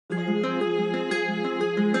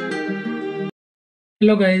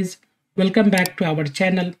Hello guys, welcome back to our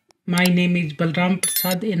channel. My name is Balram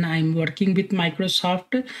Prasad and I am working with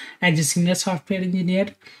Microsoft as a senior software engineer.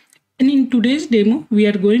 And in today's demo, we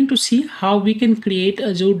are going to see how we can create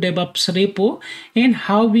Azure DevOps repo and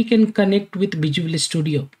how we can connect with Visual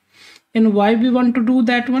Studio. And why we want to do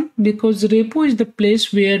that one? Because repo is the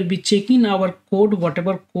place where we check in our code,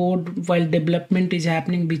 whatever code while development is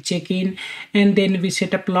happening, we check in, and then we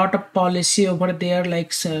set up a lot of policy over there.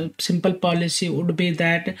 Like simple policy would be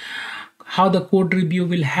that how the code review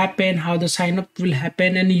will happen, how the sign up will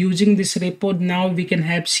happen, and using this repo now we can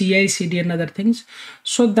have CI, CD and other things.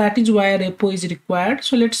 So that is why a repo is required.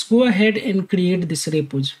 So let's go ahead and create this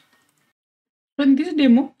repos. So in this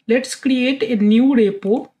demo, let's create a new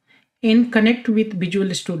repo and connect with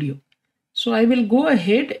Visual Studio. So I will go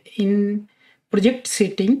ahead in project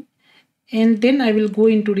setting and then I will go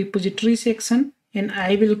into repository section and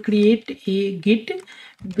I will create a git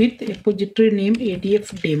with a repository name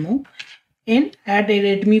ADF demo and add a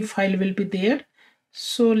readme file will be there.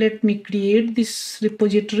 So let me create this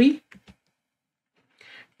repository.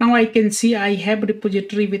 Now I can see I have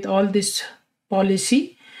repository with all this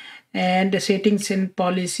policy and the settings and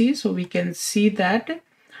policy. So we can see that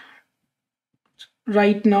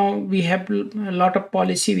right now we have a lot of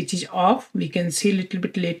policy which is off. We can see a little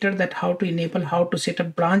bit later that how to enable, how to set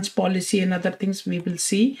up branch policy and other things we will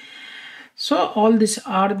see. So all these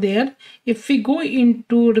are there. If we go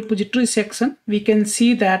into repository section, we can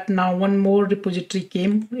see that now one more repository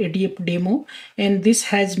came, ADF demo, and this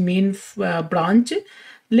has main branch.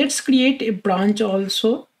 Let's create a branch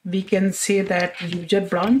also. We can say that user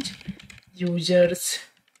branch, users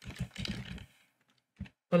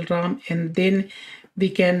Balram, and then we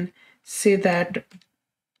can say that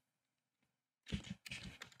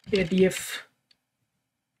ADF,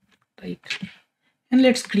 right? And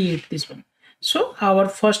let's create this one. So our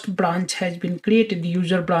first branch has been created, the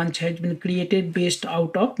user branch has been created based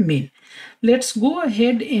out of main. Let's go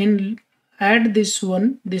ahead and add this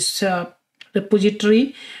one, this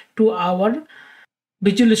repository to our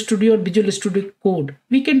Visual Studio or Visual Studio Code.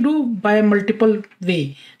 We can do by a multiple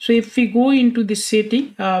way. So if we go into this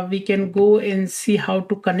setting, we can go and see how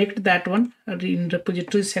to connect that one in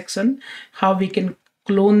repository section, how we can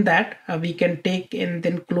clone that. We can take and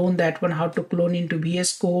then clone that one, how to clone into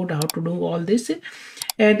VS Code, how to do all this.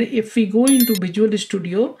 And if we go into Visual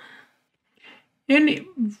Studio, and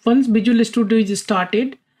once Visual Studio is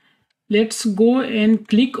started, let's go and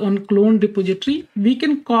click on clone repository. We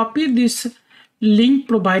can copy this link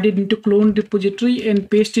provided into clone repository and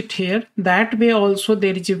paste it here. That way also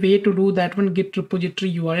there is a way to do that one, git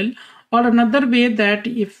repository URL, or another way that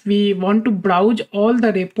if we want to browse all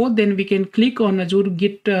the repo, then we can click on Azure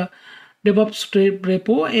Git DevOps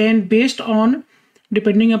repo, and based on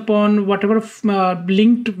depending upon whatever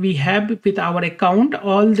linked we have with our account,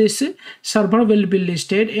 all this server will be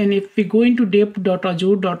listed. And if we go into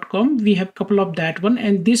dev.azure.com, we have couple of that one,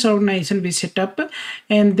 and this organization we set up,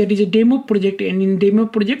 and there is a demo project, and in demo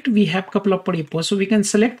project we have couple of repos. So we can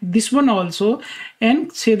select this one also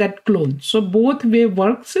and say that clone. So both way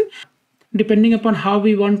works. Depending upon how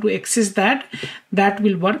we want to access that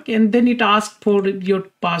will work. And then it asks for your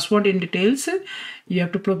password and details. You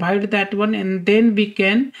have to provide that one, and then we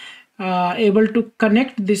can able to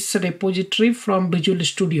connect this repository from Visual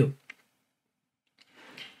Studio.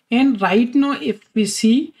 And right now if we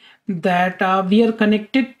see that we are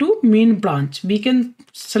connected to main branch, we can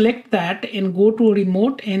select that and go to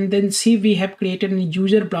remote, and then see we have created a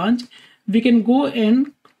user branch. We can go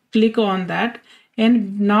and click on that,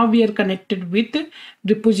 and now we are connected with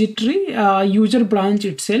repository user branch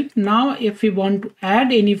itself. Now if we want to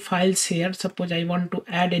add any files here, suppose I want to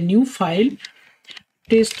add a new file,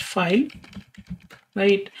 test file,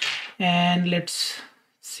 right? And let's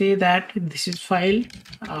say that this is file,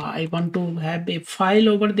 I want to have a file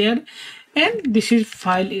over there, and this is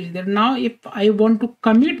file is there. Now if I want to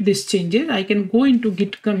commit these changes, I can go into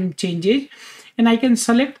git changes, and I can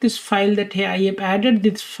select this file that hey, I have added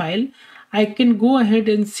this file. I can go ahead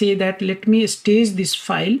and say that let me stage this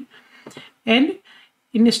file, and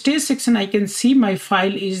in the stage section I can see my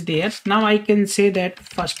file is there. Now I can say that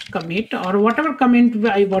first commit, or whatever comment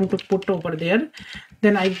I want to put over there,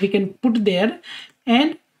 then we can put there.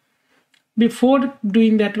 And before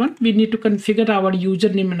doing that one, we need to configure our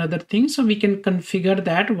username and other things. So we can configure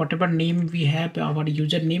that whatever name we have, our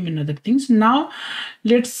username and other things. Now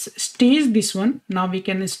let's stage this one. Now we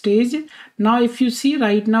can stage. Now if you see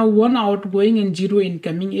right now 1 outgoing and 0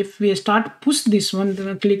 incoming, if we start push this one,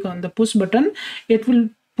 then click on the push button, it will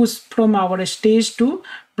push from our stage to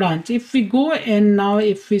branch. If we go and now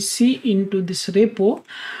if we see into this repo,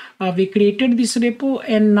 we created this repo,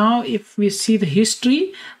 and now if we see the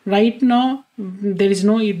history, right now there is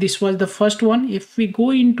no, this was the first one. If we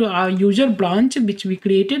go into our user branch which we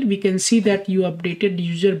created, we can see that you updated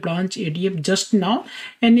user branch ADF just now.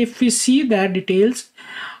 And if we see the details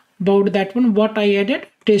about that one, what I added,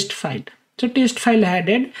 test file. So test file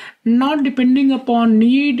added. Now depending upon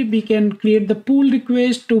need, we can create the pull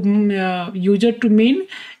request to user to main,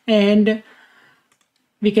 and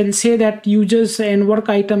we can say that users and work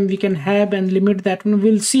item we can have and limit that one.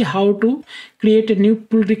 We'll see how to create a new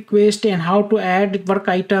pull request and how to add work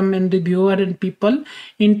item and reviewer and people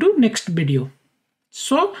into next video.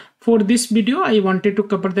 So for this video, I wanted to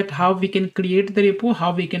cover that how we can create the repo,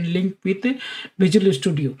 how we can link with Visual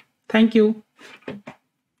Studio. Thank you.